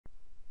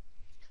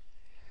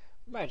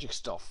Magic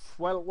stuff.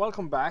 Well,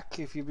 welcome back.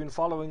 If you've been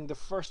following the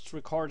first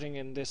recording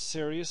in this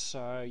series,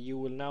 you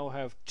will now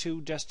have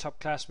two desktop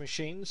class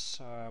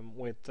machines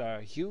with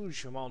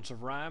huge amounts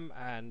of RAM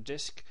and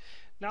disk,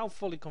 now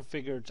fully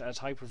configured as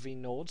Hyper-V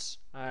nodes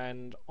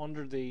and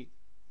under the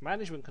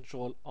management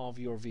control of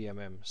your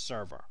VMM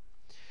server.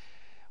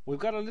 We've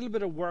got a little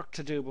bit of work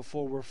to do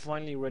before we're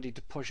finally ready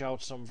to push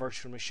out some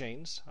virtual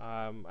machines,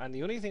 and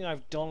the only thing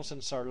I've done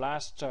since our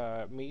last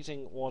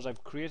meeting was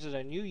I've created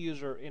a new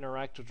user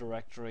interactive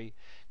directory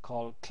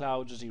called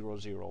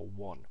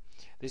Clouds1.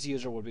 This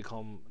user will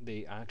become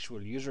the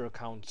actual user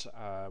account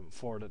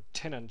for the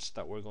tenants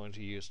that we're going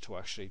to use to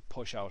actually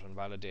push out and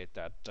validate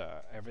that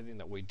everything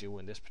that we do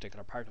in this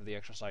particular part of the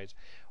exercise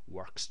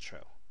works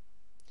through.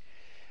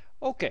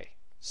 Okay,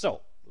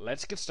 so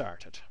let's get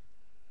started.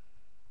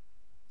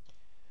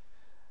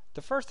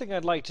 The first thing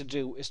I'd like to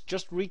do is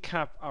just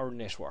recap our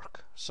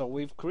network. So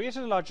we've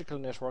created a logical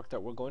network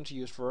that we're going to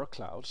use for our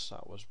clouds.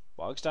 That was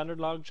bog standard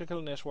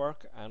logical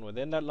network, and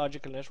within that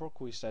logical network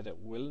we said it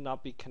will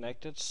not be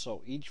connected,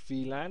 so each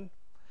VLAN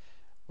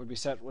will be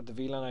set with the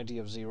VLAN ID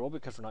of 0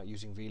 because we're not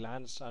using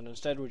VLANs, and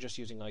instead we're just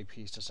using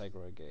IPs to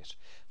segregate.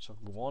 So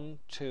 1,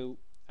 2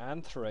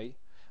 and 3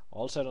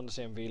 all set on the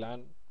same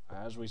VLAN.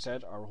 As we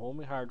said, our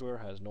home hardware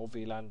has no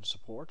VLAN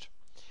support,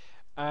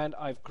 and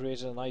I've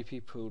created an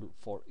IP pool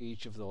for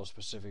each of those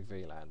specific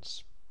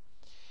VLANs.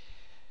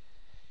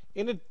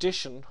 In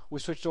addition, we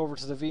switched over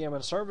to the VM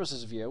and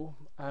services view,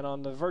 and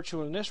on the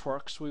virtual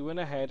networks we went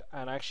ahead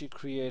and actually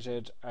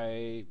created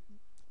a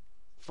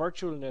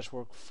virtual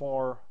network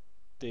for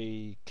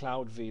the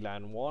Cloud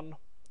VLAN 1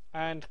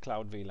 and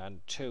Cloud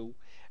VLAN 2,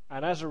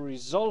 and as a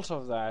result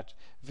of that,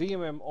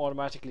 VMM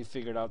automatically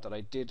figured out that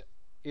I did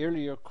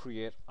earlier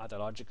create at the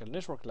logical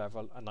network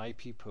level an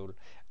IP pool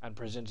and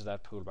presented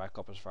that pool back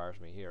up as far as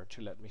me here to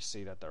let me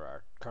see that there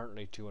are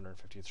currently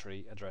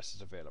 253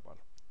 addresses available.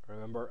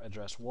 Remember,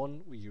 address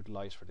 1 we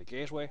utilize for the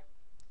gateway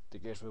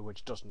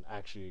which doesn't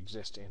actually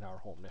exist in our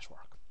home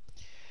network.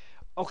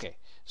 Okay,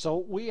 so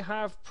we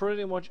have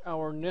pretty much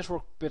our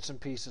network bits and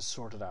pieces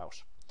sorted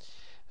out.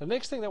 The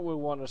next thing that we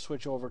want to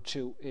switch over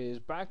to is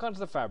back onto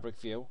the fabric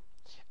view,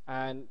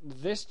 and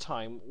this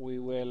time we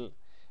will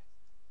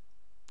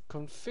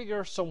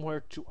configure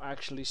somewhere to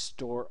actually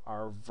store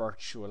our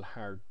virtual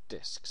hard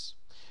disks.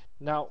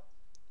 Now,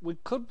 we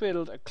could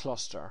build a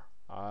cluster,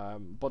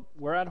 but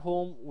we're at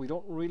home, we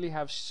don't really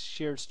have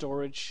shared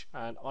storage,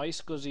 and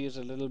iSCSI is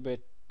a little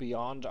bit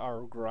beyond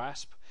our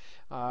grasp.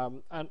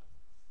 And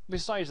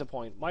besides the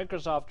point,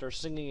 Microsoft are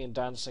singing and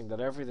dancing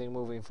that everything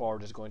moving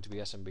forward is going to be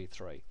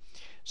SMB3.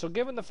 So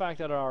given the fact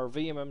that our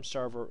VMM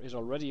server is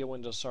already a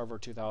Windows Server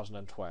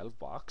 2012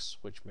 box,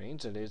 which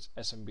means it is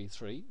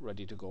SMB3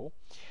 ready to go,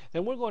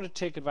 then we're going to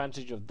take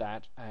advantage of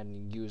that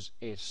and use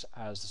it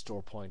as the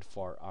store point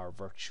for our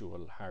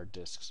virtual hard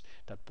disks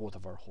that both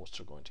of our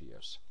hosts are going to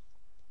use.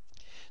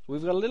 So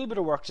we've got a little bit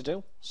of work to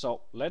do,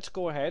 so let's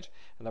go ahead,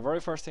 and the very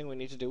first thing we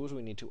need to do is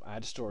we need to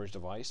add a storage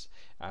device,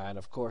 and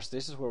of course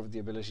this is where we have the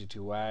ability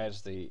to add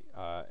the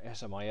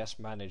SMIS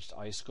managed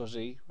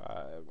iSCSI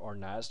or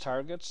NAS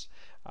targets.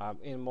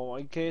 In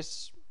my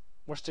case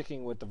we're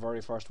sticking with the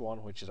very first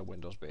one, which is a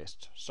Windows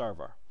based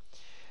server.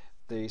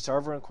 The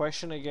server in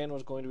question again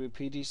was going to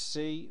be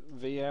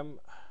PDCVM,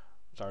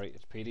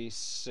 it's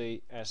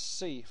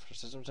PDCSC for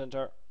System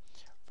Center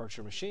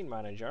Virtual Machine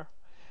Manager,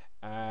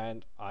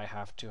 and I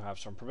have to have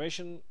some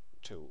permission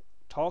to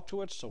talk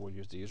to it, so we'll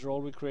use the user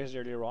role we created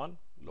earlier on,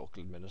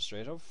 local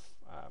administrative,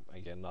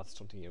 again not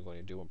something you're going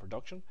to do in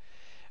production,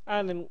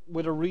 and then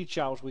with a reach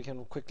out we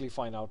can quickly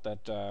find out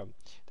that the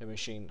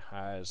machine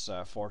has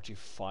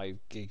 45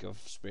 gig of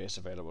space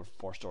available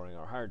for storing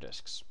our hard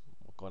disks.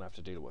 We're going to have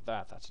to deal with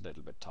that, that's a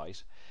little bit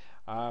tight.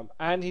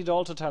 And he's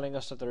also telling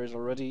us that there is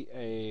already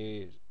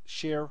a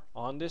share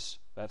on this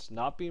that's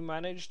not being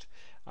managed,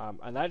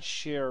 and that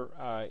share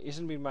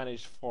isn't being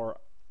managed for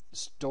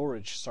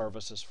storage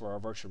services for our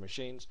virtual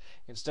machines.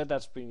 Instead,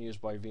 that's being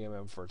used by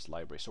VMM for its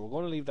library, so we're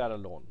going to leave that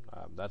alone.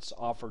 That's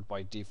offered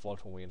by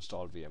default when we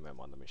install VMM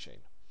on the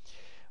machine.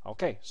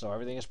 Okay, so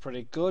everything is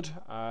pretty good,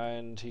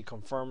 and he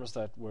confirms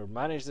that we'll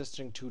manage this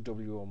thing to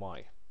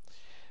WMI.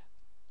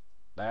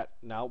 That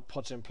now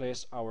puts in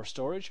place our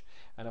storage,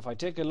 and if I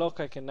take a look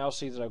I can now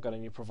see that I've got a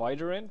new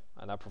provider in,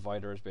 and that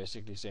provider is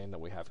basically saying that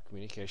we have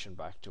communication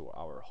back to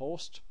our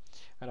host.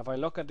 And if I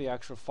look at the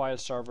actual file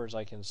servers,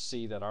 I can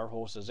see that our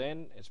host is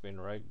in, it's been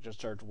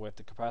registered with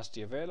the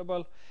capacity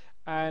available,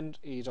 and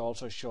he's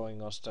also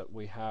showing us that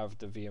we have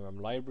the VMM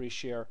library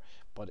share,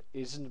 but it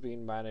isn't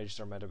being managed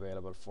or made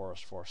available for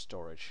us for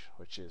storage,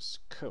 which is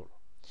cool.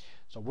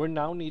 So we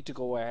now need to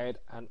go ahead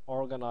and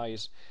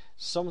organize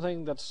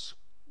something that's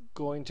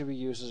going to be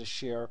used as a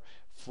share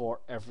for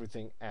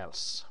everything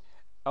else.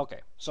 Okay,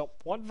 so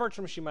what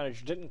Virtual Machine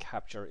Manager didn't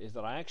capture is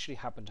that I actually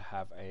happen to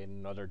have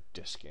another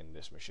disk in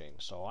this machine.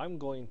 So I'm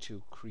going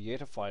to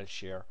create a file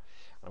share.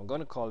 I'm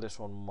going to call this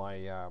one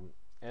my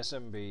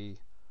SMB3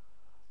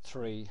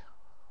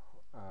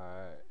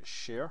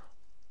 share,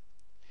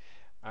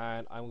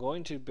 and I'm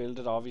going to build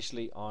it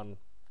obviously on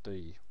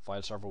the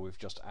file server we've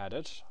just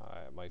added,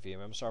 my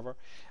VMM server,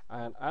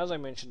 and as I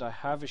mentioned, I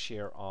have a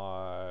share,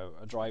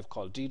 a drive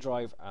called D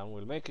drive, and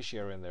we'll make a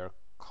share in there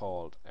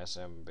called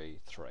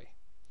SMB3.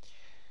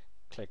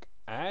 Click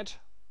add,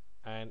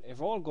 and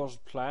if all goes to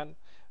plan,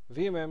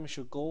 VMM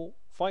should go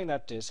find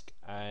that disk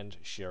and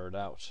share it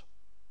out.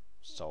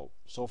 So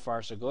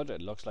far so good.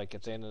 It looks like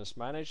it's in and it's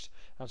managed,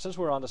 and since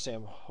we're on the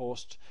same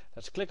host,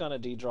 let's click on a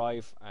D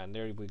drive, and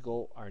there we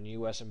go, our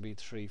new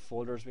SMB3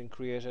 folder has been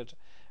created.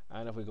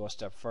 And if we go a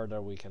step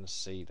further, we can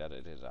see that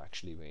it is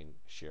actually being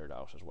shared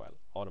out as well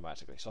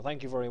automatically. So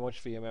thank you very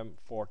much, VMM,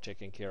 for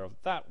taking care of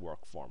that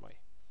work for me.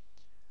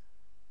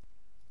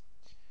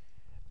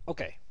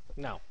 Okay,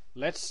 now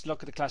let's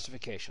look at the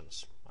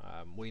classifications.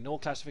 We know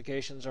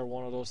classifications are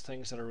one of those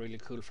things that are really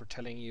cool for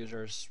telling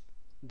users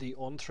the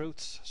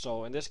untruths.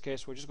 So in this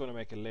case, we're just going to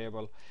make a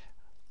label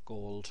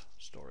gold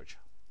storage,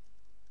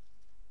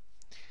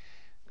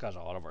 because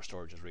all of our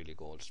storage is really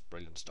gold. It's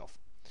brilliant stuff.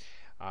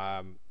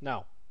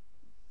 Now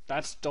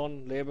that's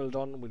done, label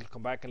done. We'll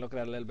come back and look at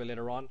that a little bit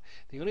later on.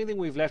 The only thing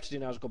we've left to do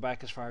now is go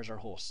back as far as our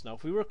hosts. Now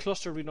if we were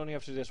clustered, we'd only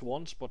have to do this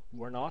once, but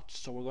we're not,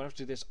 so we're going to have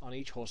to do this on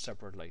each host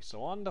separately.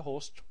 So on the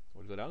host,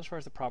 we'll go down as far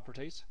as the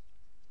properties,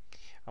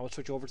 and we'll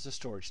switch over to the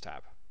storage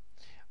tab.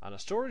 On a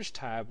storage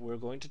tab, we're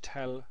going to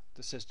tell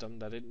the system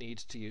that it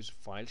needs to use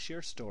file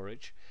share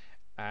storage,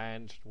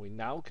 and we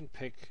now can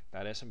pick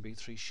that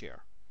SMB3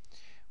 share.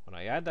 When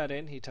I add that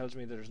in, he tells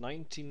me there's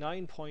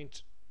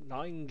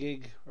 99.9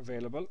 gig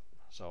available,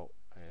 so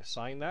I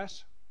assign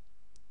that,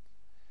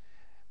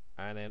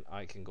 and then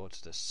I can go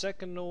to the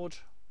second node.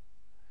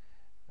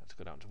 Let's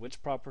go down to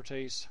which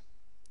properties,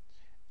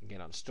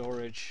 again on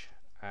storage,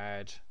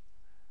 add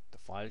the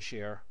file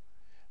share.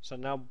 So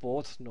now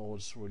both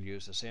nodes will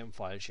use the same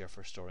file share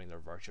for storing their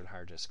virtual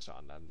hard disks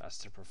on, and that's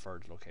their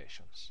preferred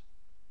locations,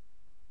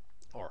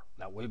 or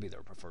that will be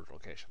their preferred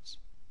locations.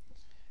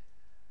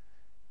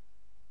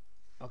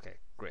 Okay,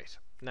 great.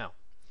 Now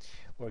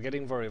we're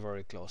getting very,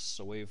 very close.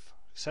 So we've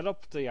set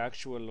up the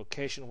actual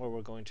location where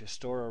we're going to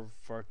store our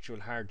virtual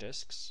hard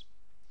disks.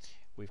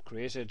 We've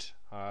created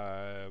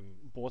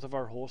both of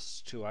our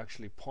hosts to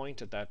actually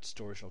point at that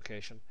storage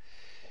location.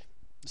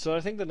 So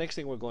I think the next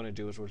thing we're going to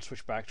do is we'll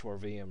switch back to our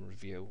VM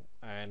view,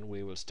 and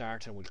we will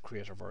start and we'll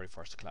create our very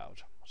first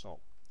cloud. So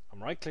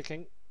I'm right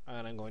clicking,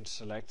 and I'm going to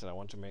select that I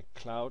want to make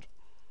cloud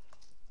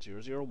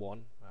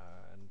 001,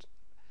 and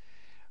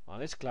on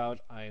this cloud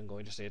I am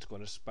going to say it's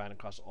going to span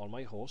across all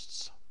my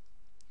hosts,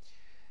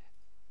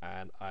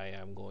 and I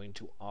am going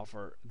to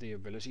offer the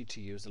ability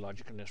to use the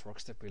logical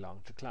networks that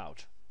belong to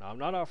cloud. Now I'm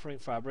not offering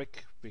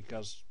Fabric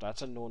because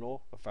that's a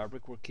no-no. The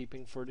Fabric we're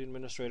keeping for the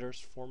administrators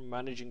for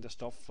managing the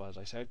stuff, as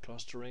I said,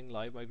 clustering,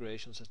 live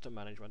migration, system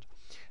management.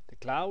 The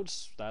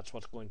clouds, that's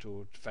what's going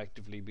to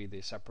effectively be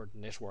the separate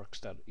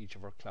networks that each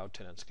of our cloud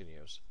tenants can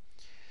use.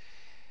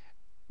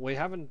 We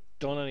haven't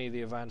done any of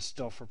the advanced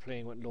stuff for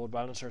playing with load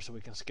balancer, so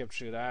we can skip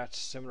through that.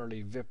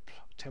 Similarly, VIP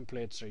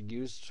templates are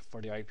used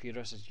for the IP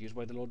addresses used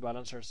by the load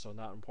balancer, so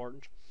not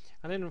important.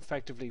 And then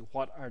effectively,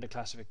 what are the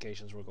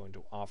classifications we're going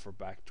to offer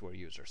back to our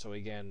user? So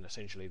again,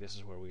 essentially this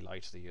is where we lie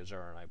to the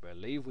user, and I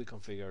believe we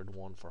configured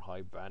one for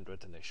high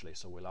bandwidth initially,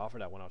 so we'll offer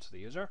that one out to the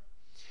user.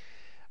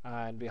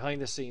 And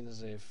behind the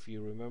scenes, if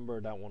you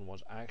remember, that one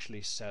was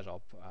actually set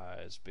up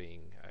as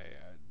being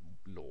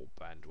a low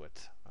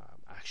bandwidth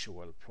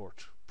actual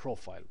port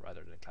profile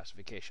rather than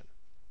classification.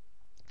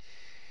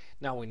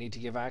 Now we need to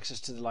give access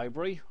to the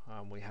library.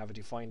 We have a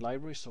defined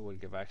library, so we'll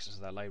give access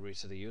to that library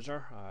to the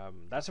user.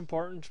 That's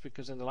important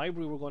because in the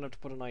library we're going to have to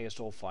put an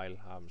ISO file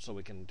so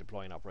we can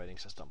deploy an operating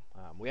system.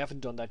 We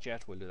haven't done that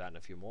yet. We'll do that in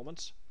a few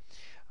moments.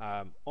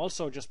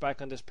 Also, just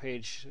back on this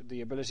page,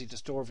 the ability to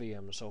store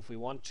VMs. So if we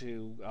want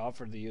to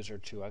offer the user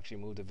to actually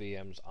move the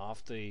VMs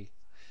off the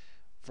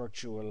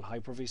virtual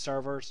Hyper-V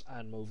servers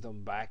and move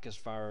them back as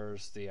far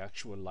as the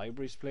actual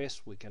library's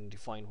place, we can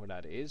define where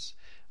that is.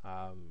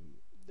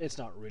 It's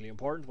not really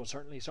important, but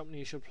certainly something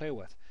you should play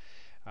with.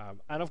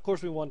 And of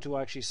course we want to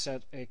actually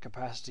set a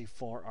capacity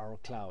for our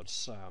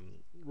clouds.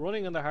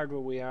 Running on the hardware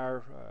we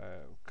are,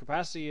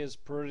 capacity is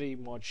pretty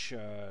much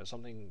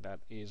something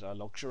that is a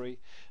luxury,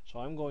 so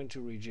I'm going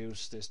to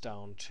reduce this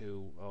down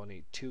to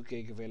only 2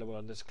 gig available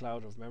on this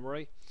cloud of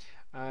memory,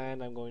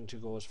 and I'm going to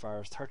go as far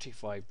as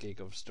 35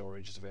 gig of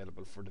storage is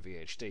available for the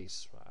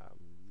VHDs.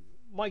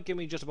 Might give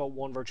me just about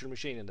one virtual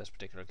machine in this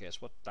particular case,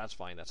 but that's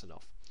fine, that's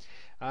enough.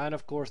 And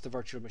of course the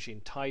virtual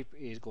machine type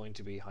is going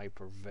to be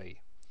Hyper-V.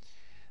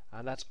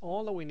 And that's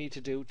all that we need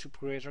to do to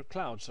create our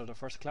cloud. So the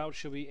first cloud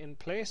should be in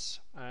place,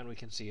 and we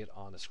can see it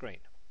on the screen.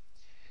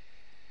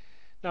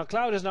 Now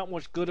cloud is not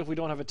much good if we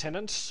don't have a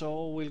tenant,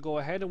 so we'll go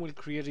ahead and we'll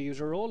create a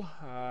user role,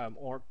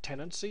 or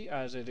tenancy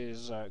as it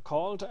is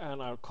called,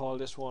 and I'll call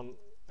this one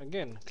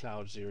again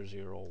cloud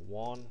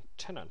 001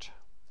 tenant.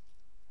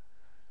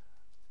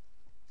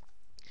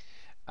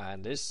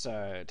 And this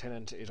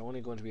tenant is only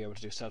going to be able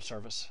to do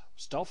self-service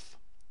stuff.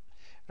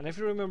 And if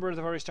you remember at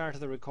the very start of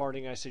the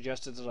recording, I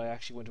suggested that I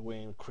actually went away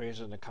and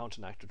created an account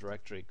in Active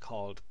Directory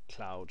called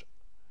Cloud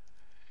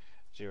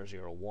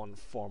 001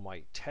 for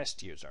my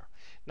test user.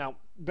 Now,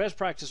 best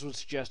practice would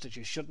suggest that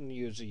you shouldn't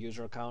use a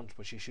user account,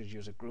 but you should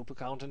use a group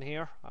account in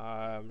here.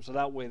 So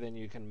that way then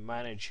you can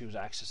manage who's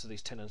access to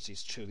these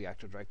tenancies through the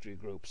Active Directory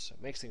groups.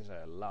 It makes things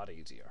a lot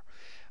easier.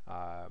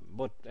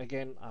 But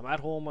again, I'm at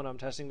home and I'm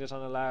testing this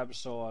on a lab,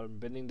 so I'm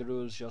bending the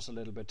rules just a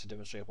little bit to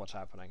demonstrate what's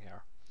happening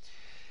here.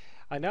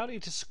 I now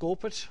need to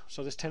scope it,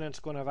 so this tenant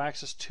is going to have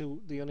access to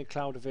the only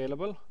cloud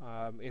available.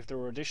 If there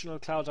are additional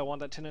clouds I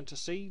want that tenant to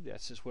see,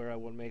 this is where I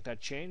will make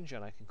that change,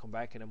 and I can come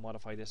back in and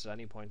modify this at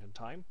any point in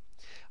time.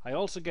 I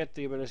also get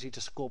the ability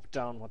to scope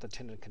down what the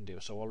tenant can do.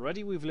 So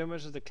already we've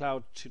limited the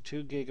cloud to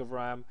 2 gig of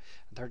RAM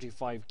and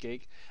 35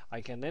 gig.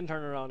 I can then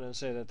turn around and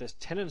say that this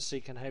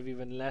tenancy can have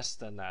even less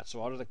than that.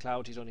 So out of the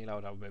cloud he's only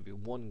allowed to have maybe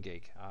 1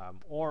 gig,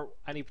 or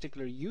any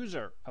particular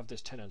user of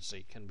this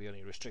tenancy can be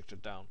only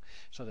restricted down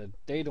so that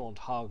they don't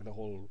hog the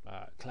whole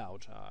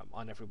cloud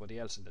on everybody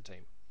else in the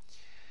team.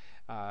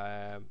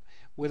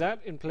 With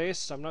that in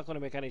place, I'm not going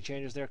to make any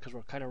changes there because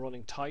we're kind of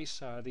running tight.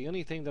 The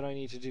only thing that I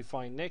need to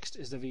define next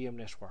is the VM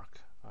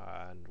network,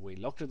 and we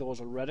looked at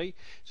those already.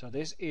 So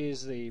this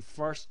is the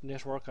first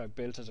network I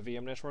built as a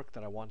VM network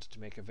that I wanted to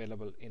make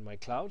available in my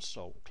clouds.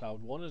 So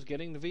cloud 1 is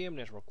getting the VM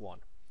network 1.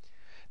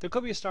 There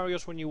could be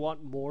scenarios when you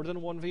want more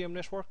than one VM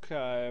network.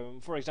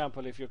 For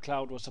example, if your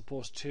cloud was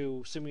supposed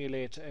to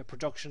simulate a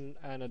production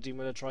and a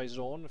demilitarized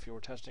zone, if you were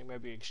testing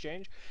maybe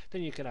Exchange,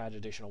 then you can add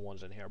additional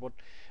ones in here. But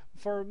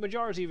for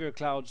majority of your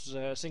clouds,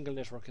 a single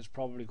network is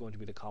probably going to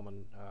be the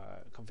common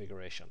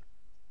configuration.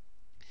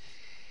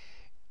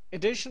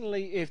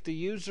 Additionally, if the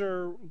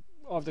user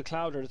of the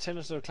cloud or the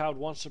tenants of the cloud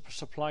wants to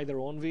supply their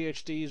own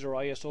VHDs or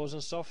ISOs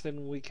and stuff,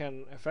 then we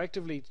can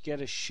effectively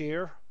get a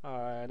share,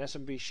 an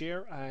SMB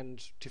share,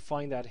 and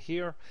define that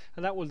here,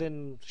 and that will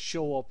then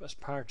show up as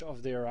part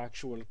of their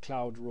actual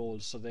cloud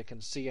roles, so they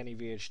can see any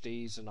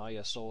VHDs and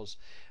ISOs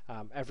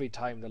every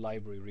time the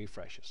library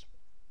refreshes.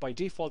 By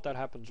default that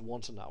happens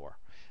once an hour.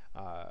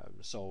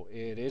 So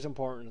it is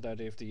important that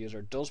if the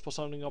user does put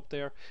something up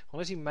there,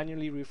 unless he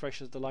manually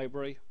refreshes the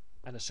library,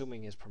 and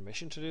assuming his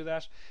permission to do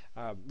that,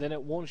 then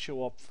it won't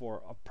show up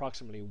for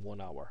approximately 1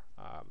 hour.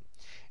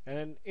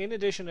 And in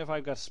addition, if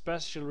I've got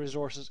special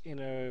resources in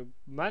a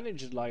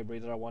managed library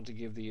that I want to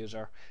give the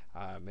user,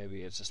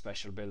 maybe it's a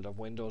special build of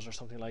Windows or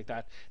something like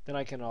that, then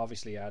I can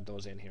obviously add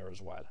those in here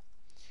as well.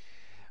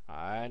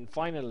 And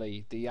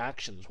finally, the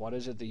actions. What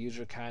is it the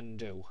user can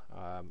do?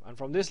 And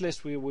from this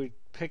list we would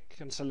pick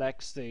and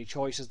select the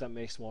choices that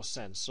makes most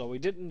sense. So we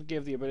didn't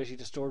give the ability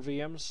to store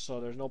VMs, so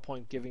there's no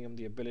point giving him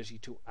the ability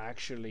to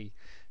actually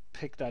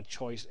pick that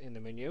choice in the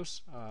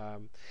menus.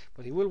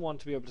 But he will want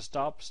to be able to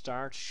stop,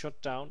 start,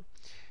 shut down,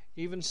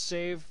 even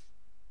save,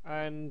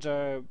 and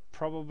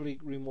probably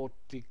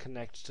remotely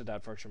connect to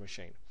that virtual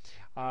machine.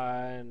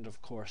 And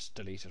of course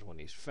delete it when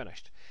he's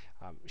finished.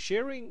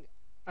 Sharing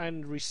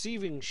and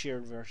receiving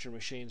shared virtual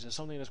machines is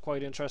something that's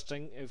quite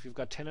interesting. If you've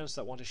got tenants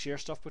that want to share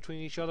stuff between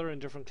each other in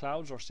different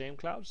clouds or same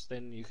clouds,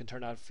 then you can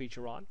turn that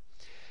feature on.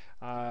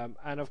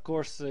 And of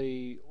course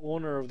the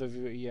owner of the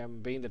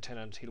VM being the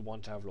tenant, he'll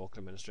want to have local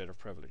administrative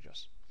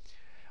privileges.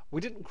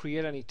 We didn't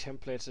create any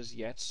templates as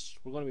yet.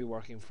 We're going to be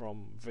working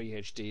from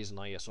VHDs and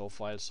ISO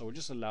files, so we'll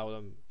just allow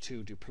them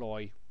to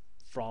deploy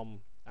from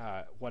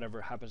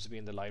whatever happens to be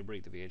in the library,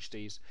 the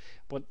VHDs.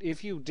 But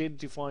if you did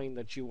define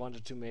that you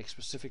wanted to make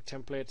specific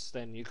templates,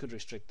 then you could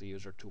restrict the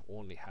user to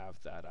only have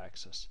that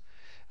access.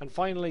 And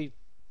finally,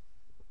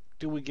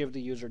 do we give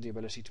the user the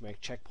ability to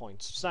make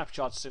checkpoints?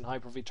 Snapshots in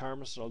Hyper-V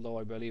terms, although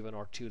I believe in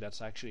R2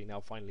 that's actually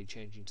now finally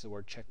changing to the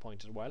word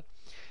checkpoint as well,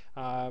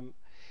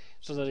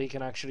 so that he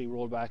can actually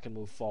roll back and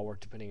move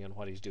forward depending on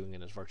what he's doing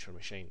in his virtual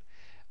machine.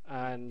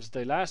 And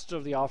the last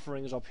of the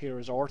offerings up here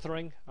is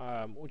authoring,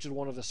 which is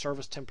one of the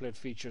service template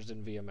features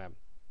in VMM.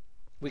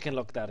 We can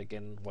look at that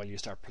again while you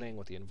start playing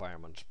with the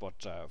environment, but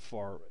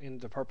in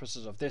the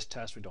purposes of this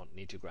test we don't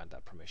need to grant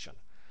that permission.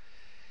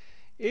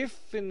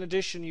 If in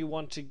addition you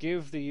want to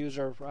give the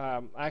user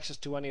access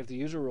to any of the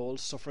user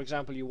roles, so for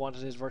example you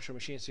wanted his virtual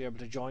machine to be able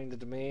to join the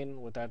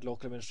domain with that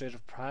local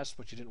administrative pass,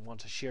 but you didn't want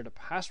to share the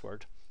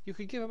password, you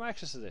could give him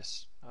access to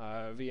this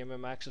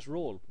VMM access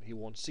role. He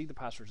won't see the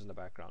passwords in the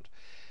background.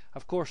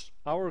 Of course,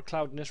 our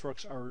cloud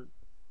networks are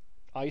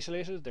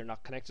isolated, they're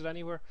not connected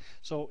anywhere,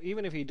 so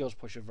even if he does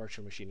push a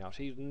virtual machine out,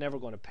 he's never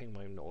going to ping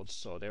my nodes,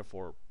 so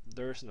therefore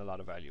there isn't a lot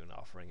of value in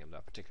offering him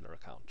that particular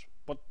account.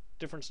 But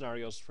different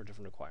scenarios for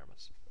different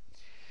requirements.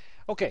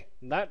 Okay,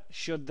 that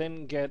should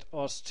then get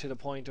us to the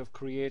point of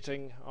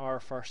creating our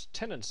first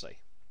tenancy.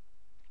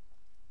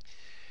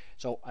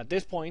 So at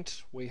this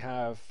point we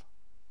have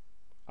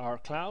our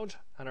cloud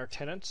and our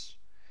tenants.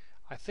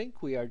 I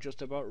think we are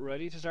just about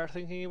ready to start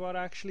thinking about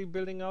actually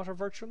building out our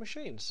virtual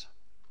machines.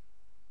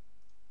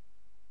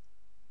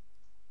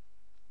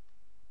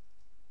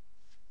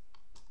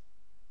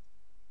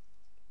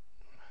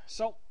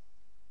 So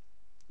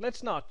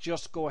let's not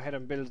just go ahead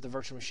and build the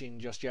virtual machine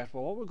just yet,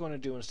 but what we're going to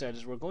do instead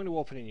is we're going to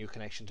open a new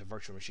connection to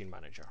Virtual Machine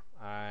Manager,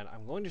 and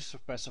I'm going to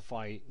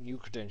specify new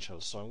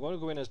credentials. So I'm going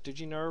to go in as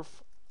DigiNerv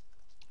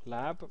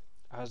Lab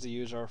as the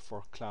user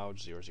for Cloud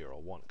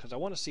 001, because I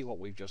want to see what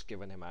we've just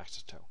given him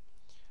access to.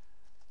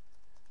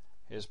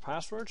 his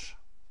password,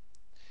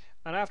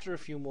 and after a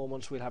few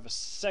moments we'll have a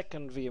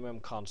second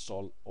VMM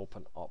console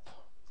open up.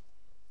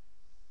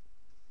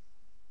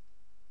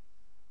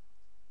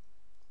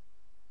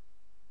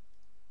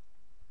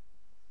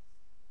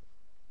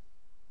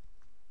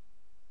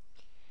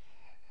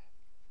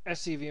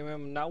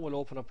 SCVMM now will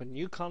open up a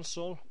new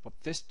console, but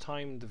this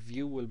time the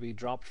view will be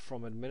dropped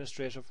from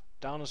administrative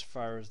down as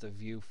far as the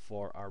view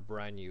for our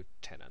brand new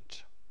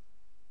tenant.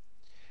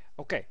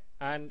 Okay,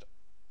 and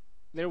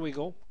there we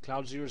go.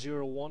 Cloud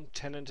 001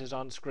 tenant is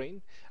on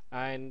screen,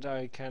 and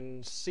I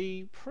can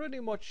see pretty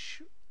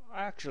much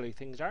actually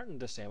things aren't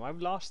the same.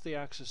 I've lost the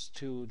access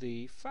to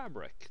the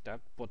fabric.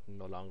 That button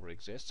no longer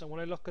exists, and when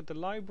I look at the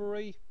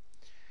library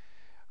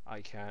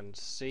I can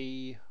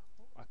see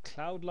a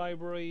cloud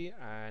library,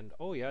 and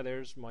oh yeah,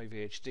 there's my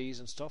VHDs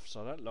and stuff,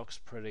 so that looks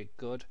pretty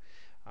good.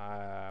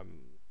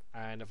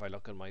 And if I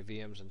look at my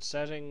VMs and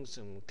settings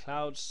and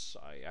clouds,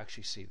 I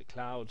actually see the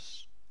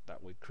clouds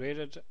that we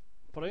created,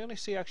 but I only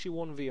see actually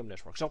one VM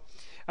network. So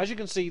as you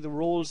can see, the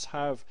roles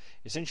have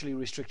essentially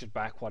restricted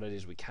back what it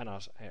is we can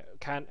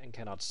and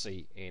cannot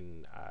see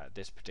in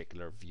this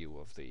particular view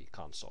of the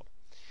console.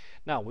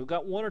 Now we've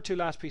got one or two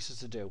last pieces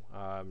to do,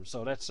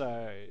 so let's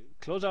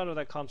close out of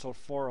that console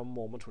for a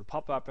moment. We'll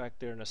pop that back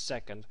there in a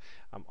second.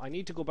 I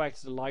need to go back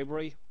to the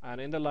library, and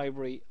in the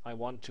library I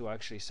want to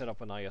actually set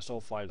up an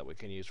ISO file that we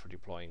can use for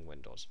deploying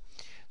Windows.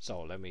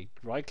 So let me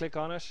right click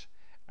on it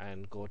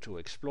and go to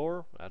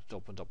Explorer. That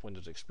opens up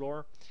Windows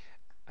Explorer,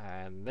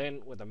 and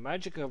then with the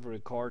magic of a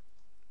record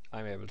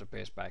I'm able to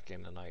paste back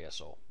in an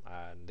ISO,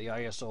 and the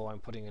ISO I'm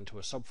putting into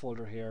a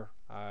subfolder here,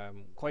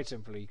 quite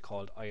simply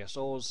called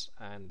ISOs,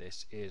 and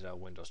this is a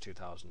Windows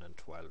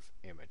 2012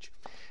 image.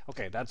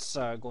 Okay, that's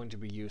going to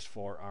be used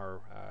for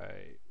our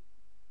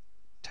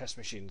test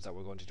machines that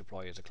we're going to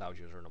deploy as a cloud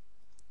user.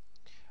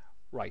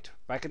 Right,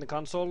 back in the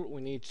console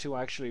we need to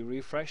actually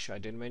refresh. I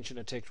did mention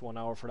it takes 1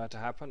 hour for that to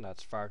happen.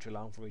 That's far too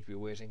long for me to be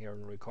waiting here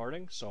and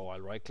recording, so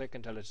I'll right click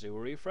and tell it to do a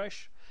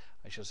refresh.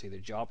 I shall see the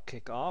job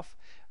kick off,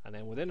 and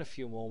then within a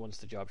few moments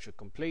the job should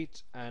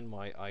complete and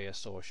my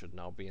ISO should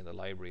now be in the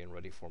library and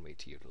ready for me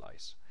to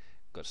utilize.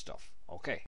 Good stuff. Okay.